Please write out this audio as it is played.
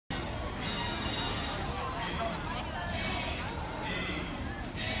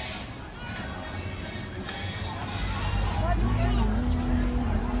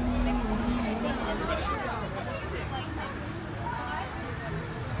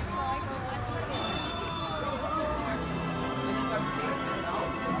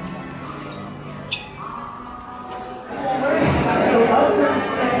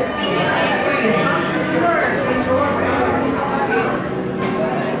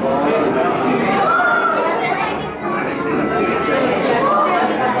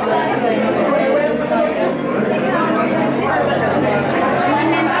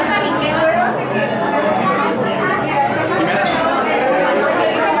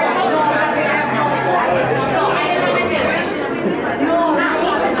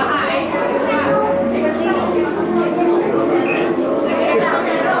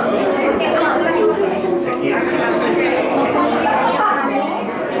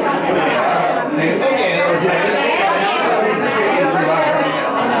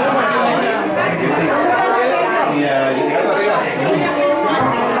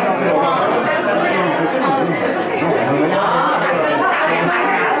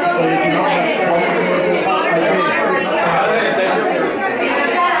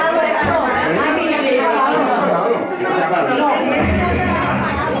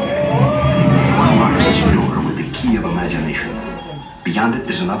Beyond it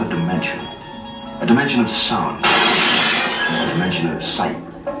is another dimension. A dimension of sound. A dimension of sight.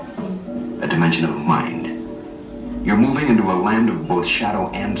 A dimension of mind. You're moving into a land of both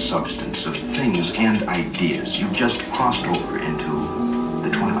shadow and substance, of things and ideas. You've just crossed over into the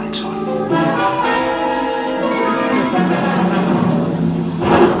Twilight Zone.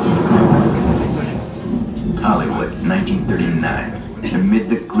 Hollywood, 1939. Amid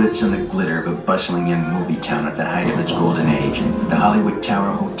the glitz and the glitter of a bustling young movie town at the height of its golden age, the Hollywood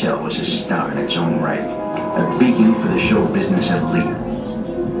Tower Hotel was a star in its own right, a beacon for the show business elite.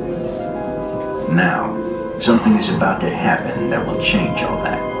 Now, something is about to happen that will change all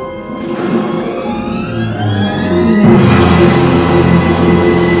that.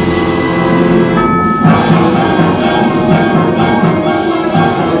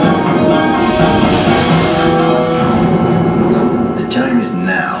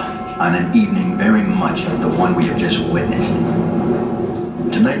 On an evening very much like the one we have just witnessed.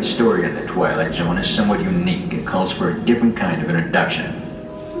 Tonight's story of the Twilight Zone is somewhat unique. It calls for a different kind of introduction.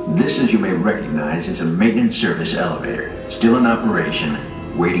 This, as you may recognize, is a maintenance service elevator, still in operation,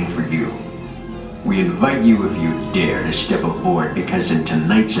 waiting for you. We invite you, if you dare, to step aboard, because in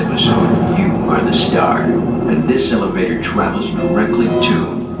tonight's episode, you are the star, and this elevator travels directly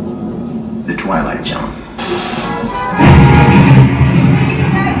to the Twilight Zone.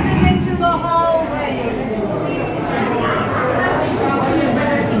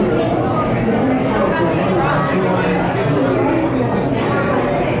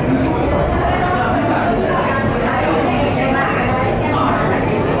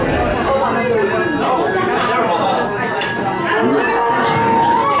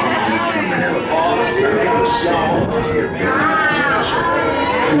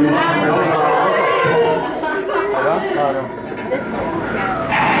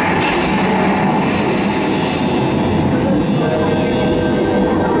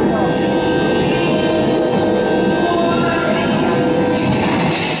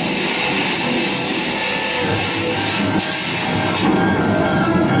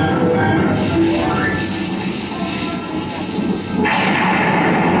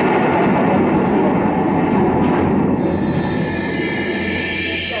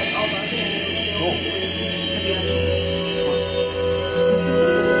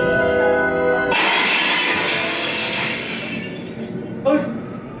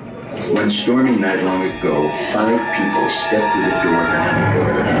 One stormy night long ago, 5 people stepped through the door.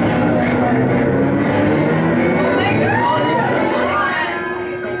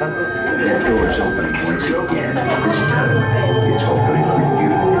 The door's opening once again. This time, it's opening for you.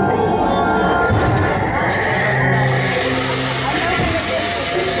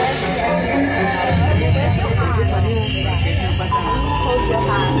 Close your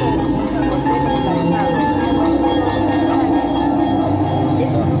eyes.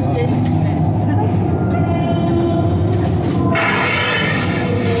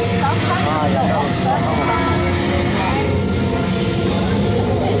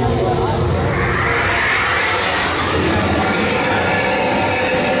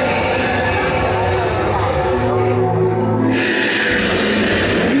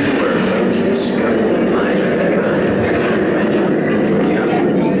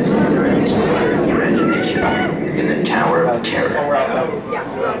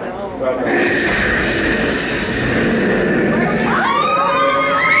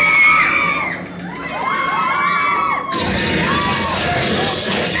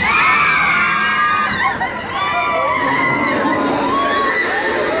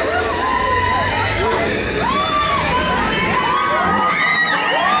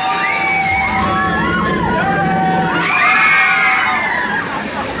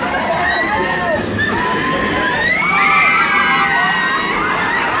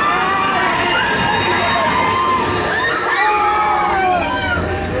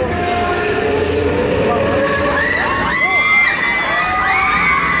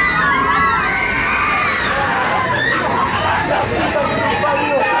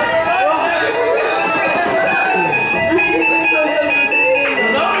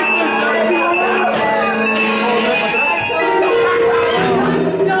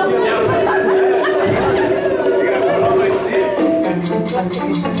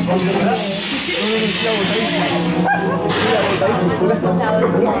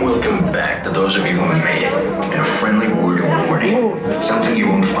 Welcome back to those of you who made it. And a friendly word of warning. Something you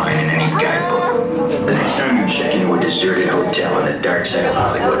won't find in any guidebook. The next time you check into a deserted hotel on the dark side of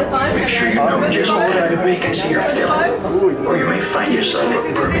Hollywood, make sure you know just what kind of vacancy you're filling. Or you may find yourself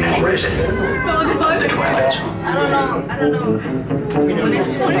a permanent resident of the Twilight Zone. I don't know.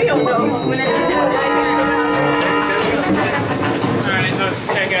 When it's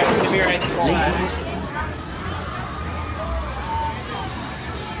Kijk, de weer even